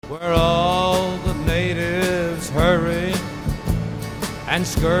where all the natives hurry and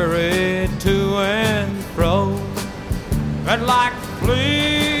scurry to and fro, and like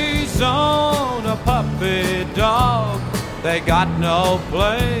fleas on a puppy dog, they got no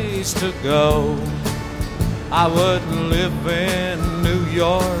place to go. I wouldn't live in New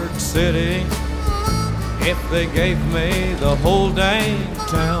York City if they gave me the whole dang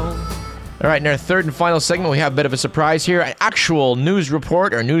town. All right, in our third and final segment, we have a bit of a surprise here. An actual news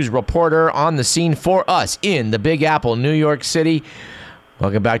report or news reporter on the scene for us in the Big Apple, New York City.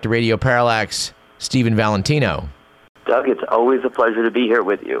 Welcome back to Radio Parallax, Stephen Valentino. Doug, it's always a pleasure to be here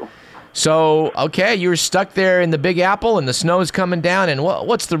with you. So, okay, you were stuck there in the Big Apple and the snow is coming down, and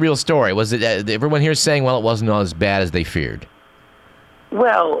what's the real story? Was it everyone here saying, well, it wasn't all as bad as they feared?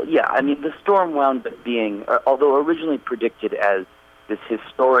 Well, yeah, I mean, the storm wound up being, although originally predicted as this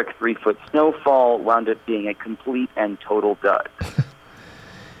historic 3-foot snowfall, wound up being a complete and total dud.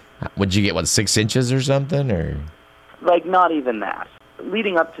 Would you get, 6 inches or something? Or Like, not even that.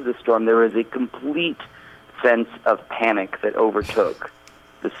 Leading up to the storm, there was a complete sense of panic that overtook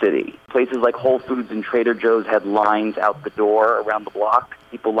the city. Places like Whole Foods and Trader Joe's had lines out the door around the block,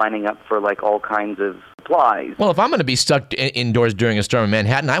 people lining up for all kinds of supplies. Well, if I'm going to be stuck indoors during a storm in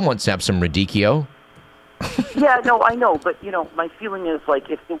Manhattan, I want to have some Radicchio. Yeah, no, I know, but, my feeling is,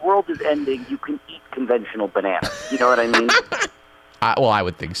 if the world is ending, you can eat conventional bananas. You know what I mean? I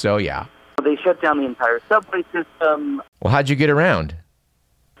would think so, yeah. They shut down the entire subway system. Well, how'd you get around?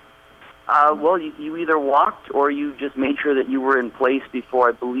 Well, you either walked or you just made sure that you were in place before,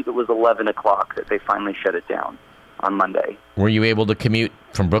 I believe it was 11 o'clock that they finally shut it down on Monday. Were you able to commute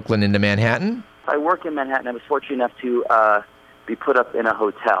from Brooklyn into Manhattan? I work in Manhattan. I was fortunate enough to be put up in a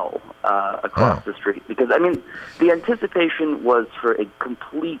hotel across the street. Because, the anticipation was for a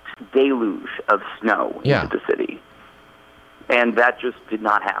complete deluge of snow into the city. And that just did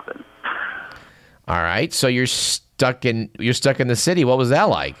not happen. All right, so you're stuck in the city. What was that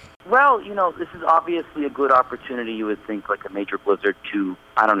like? Well, this is obviously a good opportunity, you would think, like a major blizzard to,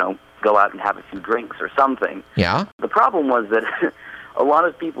 go out and have a few drinks or something. Yeah. The problem was that a lot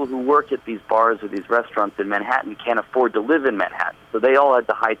of people who work at these bars or these restaurants in Manhattan can't afford to live in Manhattan. So they all had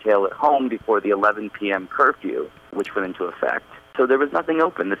to hightail it home before the 11 p.m. curfew, which went into effect. So there was nothing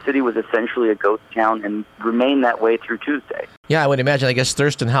open. The city was essentially a ghost town and remained that way through Tuesday. Yeah, I would imagine. I guess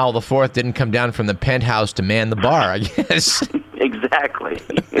Thurston Howell IV didn't come down from the penthouse to man the bar, I guess. Exactly.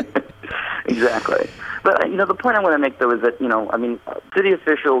 Exactly. But, the point I want to make, though, is that, city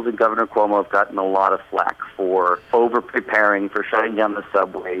officials and Governor Cuomo have gotten a lot of flack for over-preparing, for shutting down the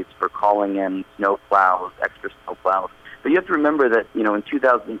subways, for calling in snowplows, extra snowplows. But you have to remember that, in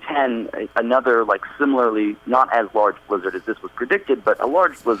 2010, another, similarly not as large blizzard as this was predicted, but a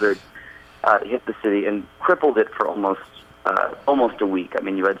large blizzard hit the city and crippled it for almost a week.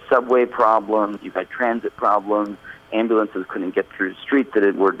 You had subway problems, you had transit problems, ambulances couldn't get through streets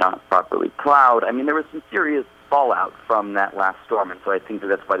that were not properly plowed. There was some serious fallout from that last storm, and so I think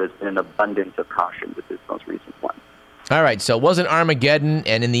that's why there's been an abundance of caution with this most recent one. All right, so it wasn't Armageddon,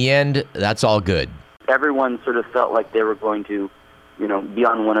 and in the end, that's all good. Everyone sort of felt like they were going to, be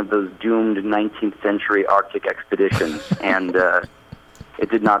on one of those doomed 19th century Arctic expeditions, and it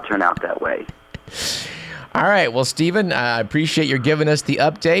did not turn out that way. All right, well, Stephen, I appreciate your giving us the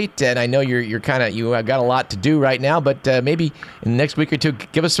update, and I know you got a lot to do right now, but maybe in the next week or two,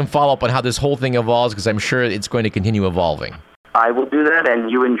 give us some follow-up on how this whole thing evolves, because I'm sure it's going to continue evolving. I will do that, and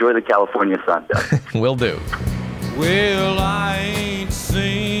you enjoy the California sun, Doug. Will do. Well, I ain't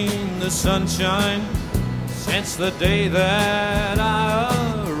seen the sunshine since the day that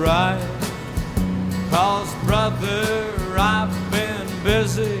I arrived. 'Cause, brother, I've been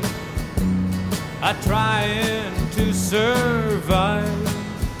busy trying to survive.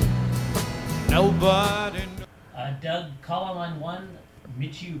 Nobody Doug, caller line 1,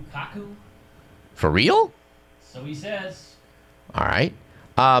 Michio Kaku. For real? So he says. All right.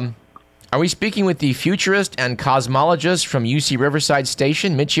 Are we speaking with the futurist and cosmologist from UC Riverside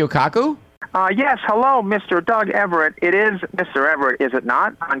Station, Michio Kaku? Yes, hello, Mr. Doug Everett. It is Mr. Everett, is it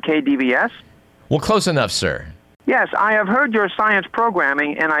not, on KDVS? Well, close enough, sir. Yes, I have heard your science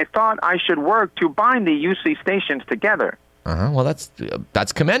programming, and I thought I should work to bind the UC stations together. Well,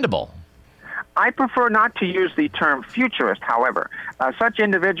 that's commendable. I prefer not to use the term futurist, however. Such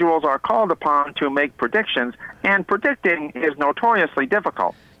individuals are called upon to make predictions, and predicting is notoriously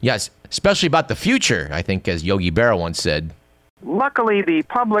difficult. Yes, especially about the future, I think, as Yogi Berra once said. Luckily, the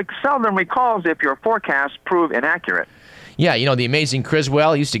public seldom recalls if your forecasts prove inaccurate. Yeah, the amazing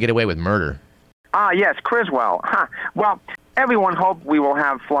Criswell used to get away with murder. Ah, yes, Criswell. Well, Everyone hopes we will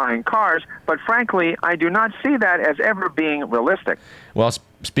have flying cars, but frankly, I do not see that as ever being realistic. Well,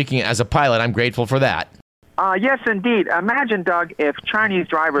 speaking as a pilot, I'm grateful for that. Yes, indeed. Imagine, Doug, if Chinese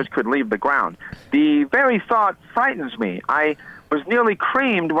drivers could leave the ground. The very thought frightens me. I was nearly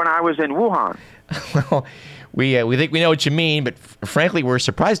creamed when I was in Wuhan. Well, we think we know what you mean, but frankly, we're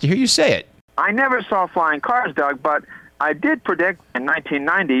surprised to hear you say it. I never saw flying cars, Doug, but I did predict in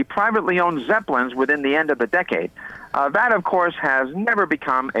 1990 privately owned Zeppelins within the end of the decade. That, of course, has never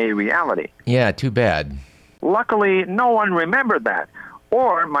become a reality. Yeah, too bad. Luckily, no one remembered that,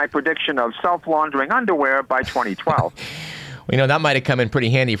 or my prediction of self-laundering underwear by 2012. Well, that might have come in pretty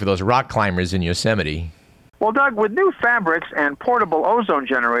handy for those rock climbers in Yosemite. Well, Doug, with new fabrics and portable ozone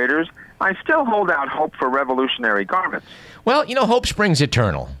generators, I still hold out hope for revolutionary garments. Well, hope springs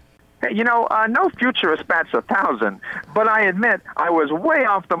eternal. No futurist bats 1,000, but I admit I was way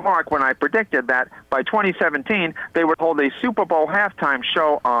off the mark when I predicted that by 2017 they would hold a Super Bowl halftime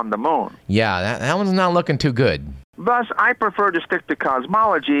show on the moon. Yeah, that one's not looking too good. Thus, I prefer to stick to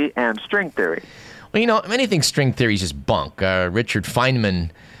cosmology and string theory. Well, anything string theory is just bunk. Richard Feynman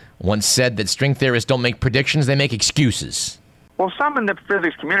once said that string theorists don't make predictions, they make excuses. Well, some in the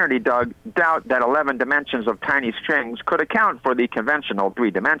physics community, Doug, doubt that 11 dimensions of tiny strings could account for the conventional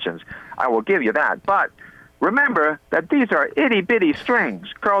 3 dimensions. I will give you that. But remember that these are itty-bitty strings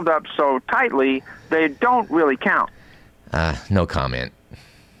curled up so tightly they don't really count. No comment.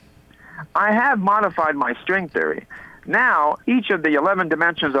 I have modified my string theory. Now, each of the 11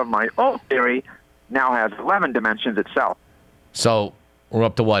 dimensions of my old theory now has 11 dimensions itself. So we're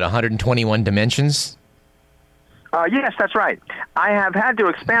up to what, 121 dimensions? Yes, that's right. I have had to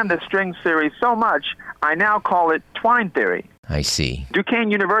expand the string theory so much, I now call it twine theory. I see.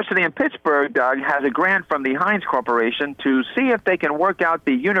 Duquesne University in Pittsburgh, Doug, has a grant from the Heinz Corporation to see if they can work out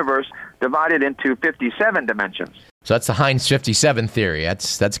the universe divided into 57 dimensions. So that's the Heinz 57 theory.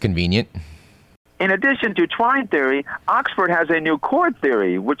 That's convenient. In addition to twine theory, Oxford has a new chord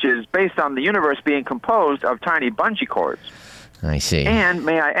theory, which is based on the universe being composed of tiny bungee cords. I see. And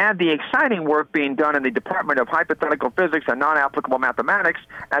may I add the exciting work being done in the Department of Hypothetical Physics and Non-Applicable Mathematics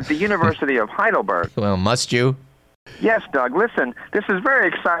at the University of Heidelberg. Well, must you? Yes, Doug, listen, this is very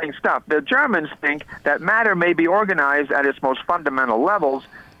exciting stuff. The Germans think that matter may be organized at its most fundamental levels,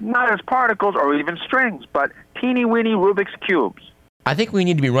 not as particles or even strings, but teeny-weeny Rubik's Cubes. I think we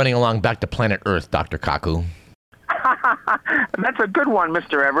need to be running along back to planet Earth, Dr. Kaku. That's a good one,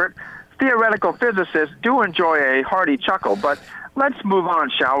 Mr. Everett. Theoretical physicists do enjoy a hearty chuckle, but let's move on,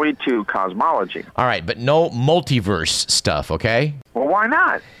 shall we, to cosmology. All right, but no multiverse stuff, okay? Well, why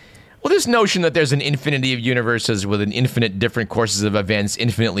not? Well, this notion that there's an infinity of universes with an infinite different courses of events,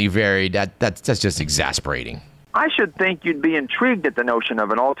 infinitely varied, that's just exasperating. I should think you'd be intrigued at the notion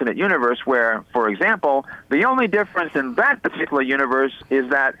of an alternate universe where, for example, the only difference in that particular universe is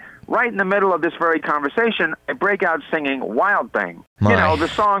that right in the middle of this very conversation, I break out singing Wild Thing. My. The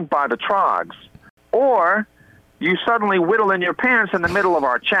song by the Trogs. Or you suddenly whittle in your pants in the middle of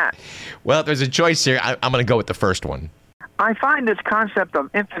our chat. Well, if there's a choice here, I'm going to go with the first one. I find this concept of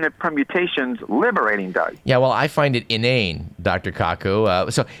infinite permutations liberating, Doug. Yeah, well, I find it inane, Dr.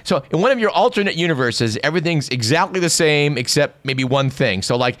 Kaku. So in one of your alternate universes, everything's exactly the same except maybe one thing.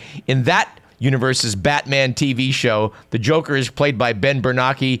 So, like, in that universe's Batman TV show, the Joker is played by Ben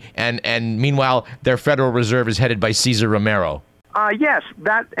Bernanke, and meanwhile, their Federal Reserve is headed by Cesar Romero. Yes,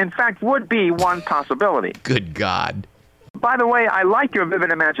 that, in fact, would be one possibility. Good God. By the way, I like your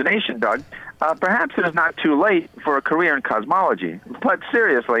vivid imagination, Doug. Perhaps it is not too late for a career in cosmology. But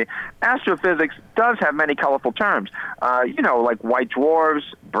seriously, astrophysics does have many colorful terms. Like white dwarfs,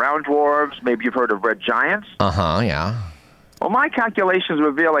 brown dwarfs, maybe you've heard of red giants. Uh-huh, yeah. Well, my calculations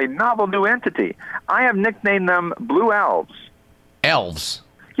reveal a novel new entity. I have nicknamed them blue elves. Elves?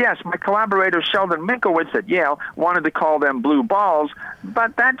 Yes, my collaborator Sheldon Minkowitz at Yale wanted to call them blue balls,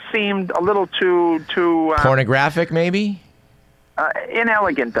 but that seemed a little too pornographic, maybe?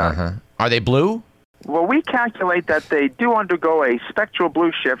 Inelegant, Doug. Uh-huh. Are they blue? Well, we calculate that they do undergo a spectral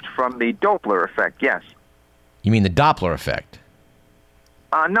blue shift from the Doppler effect, yes. You mean the Doppler effect?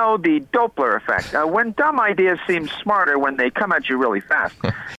 No, the Doppler effect. When dumb ideas seem smarter when they come at you really fast.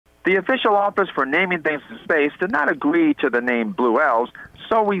 The official office for naming things in space did not agree to the name blue elves,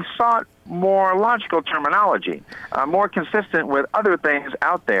 so we sought more logical terminology, more consistent with other things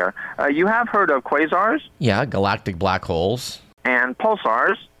out there. You have heard of quasars? Yeah, galactic black holes. And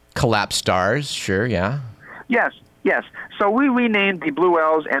pulsars? Collapsed stars, sure, yeah. Yes. So we renamed the blue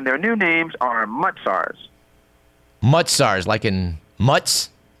elves, and their new names are mutsars. Mutsars, like in mutts?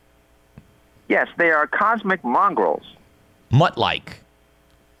 Yes, they are cosmic mongrels. Mutt-like.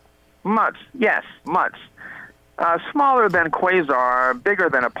 Mutts, yes, mutts. Smaller than quasar, bigger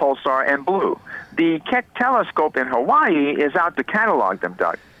than a pulsar, and blue. The Keck telescope in Hawaii is out to catalog them,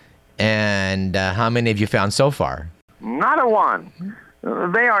 Doug. And how many have you found so far? Not a one.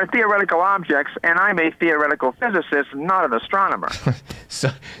 They are theoretical objects, and I'm a theoretical physicist, not an astronomer.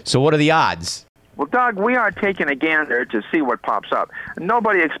 So what are the odds? Well, Doug, we are taking a gander to see what pops up.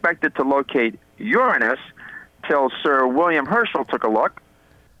 Nobody expected to locate Uranus till Sir William Herschel took a look.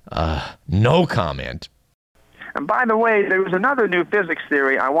 No comment. And by the way, there is another new physics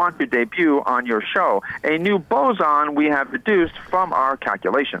theory I want to debut on your show, a new boson we have deduced from our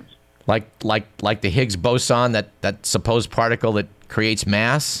calculations. Like the Higgs boson, that supposed particle that creates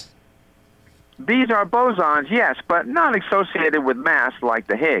mass? These are bosons, yes, but not associated with mass like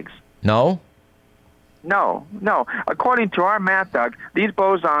the Higgs. No? No. According to our math, Doug, these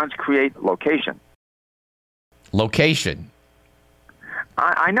bosons create location. Location?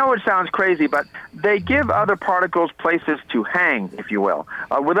 I know it sounds crazy, but they give other particles places to hang, if you will.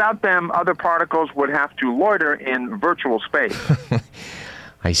 Without them, other particles would have to loiter in virtual space.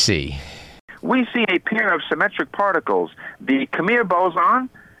 I see. We see a pair of symmetric particles, the Khmer boson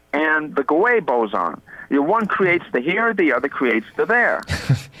and the Gouet boson. One creates the here, the other creates the there.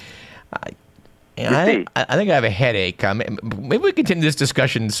 I think I have a headache. Maybe we continue this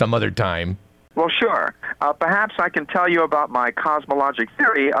discussion some other time. Well, sure. Perhaps I can tell you about my cosmologic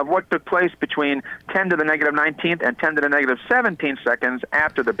theory of what took place between 10 to the negative 19th and 10 to the negative 17th seconds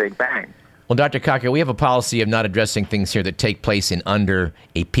after the Big Bang. Well, Dr. Kaku, we have a policy of not addressing things here that take place in under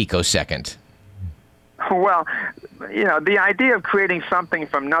a picosecond. Well, the idea of creating something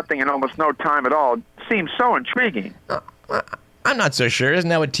from nothing in almost no time at all seems so intriguing. I'm not so sure. Isn't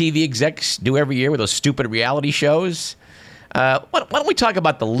that what TV execs do every year with those stupid reality shows? Why don't we talk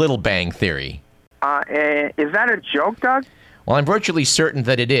about the Little Bang Theory? Is that a joke, Doug? Well, I'm virtually certain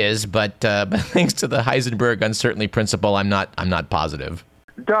that it is, but thanks to the Heisenberg uncertainty principle, I'm not positive.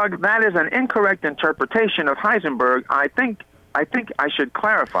 Doug, that is an incorrect interpretation of Heisenberg. I think I should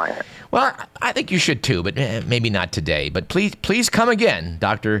clarify it. Well, I think you should too, but maybe not today. But please come again,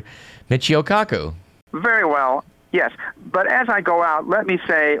 Dr. Michio Kaku. Very well. Yes, but as I go out, let me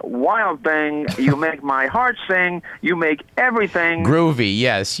say, wild thing, you make my heart sing, you make everything... Groovy,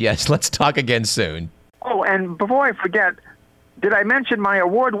 yes. Let's talk again soon. Oh, and before I forget, did I mention my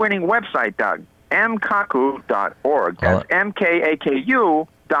award-winning website, Doug? mkaku.org. That's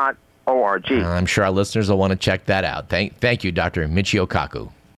mkaku.org. I'm sure our listeners will want to check that out. Thank you, Dr. Michio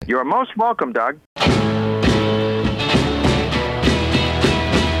Kaku. You're most welcome, Doug.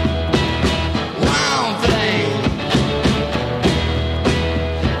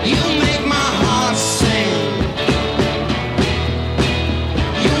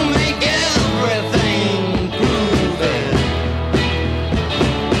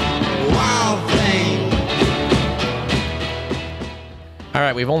 All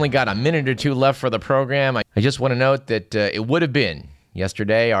right, we've only got a minute or two left for the program. I just want to note that it would have been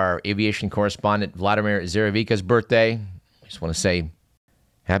yesterday our aviation correspondent Vladimir Zeravica's birthday. I just want to say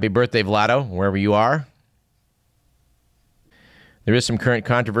happy birthday, Vlado, wherever you are. There is some current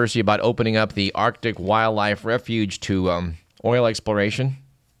controversy about opening up the Arctic Wildlife Refuge to oil exploration.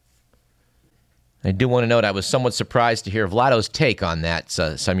 I do want to note I was somewhat surprised to hear Vlado's take on that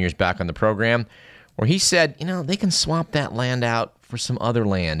some years back on the program, where he said, they can swap that land out for some other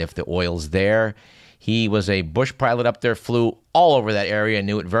land if the oil's there. He was a bush pilot up there, flew all over that area,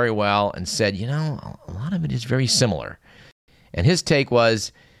 knew it very well, and said, a lot of it is very similar. And his take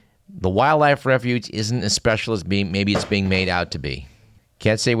was, the wildlife refuge isn't as special as maybe it's being made out to be.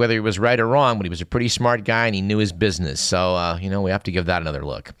 Can't say whether he was right or wrong, but he was a pretty smart guy and he knew his business. So, we have to give that another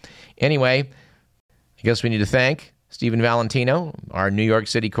look. Anyway, I guess we need to thank Stephen Valentino, our New York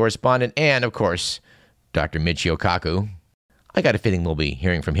City correspondent, and, of course, Dr. Michio Kaku. I got a feeling we'll be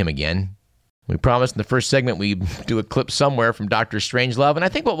hearing from him again. We promised in the first segment we'd do a clip somewhere from Dr. Strangelove, and I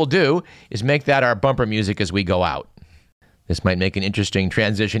think what we'll do is make that our bumper music as we go out. This might make an interesting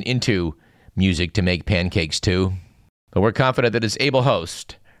transition into music to make pancakes too. But we're confident that as able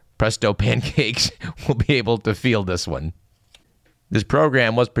host, Presto Pancakes will be able to field this one. This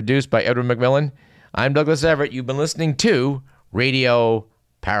program was produced by Edward McMillan. I'm Douglas Everett. You've been listening to Radio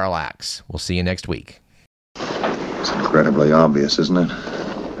Parallax. We'll see you next week. It's incredibly obvious, isn't it?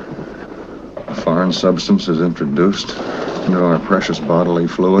 A foreign substance is introduced into our precious bodily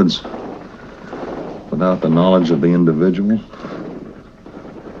fluids without the knowledge of the individual,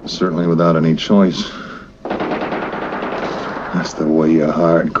 certainly without any choice. That's the way a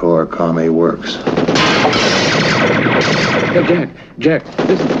hardcore commie works. Jack,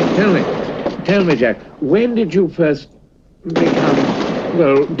 listen, tell me, Jack, when did you first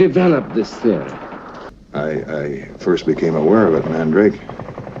develop this theory? I first became aware of it, Mandrake,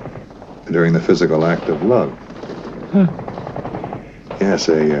 during the physical act of love. Huh. Yes,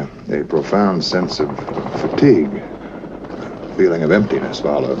 a profound sense of fatigue, a feeling of emptiness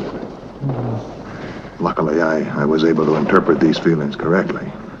followed. Luckily, I was able to interpret these feelings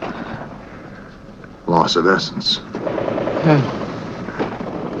correctly. Loss of essence. Huh.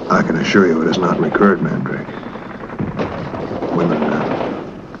 I can assure you it has not recurred, Mandrake.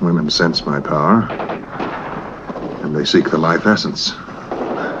 Women sense my power, and they seek the life essence.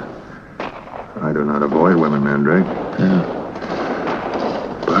 I do not avoid women, Mandrake. Yeah.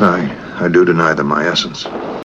 But I do deny them my essence.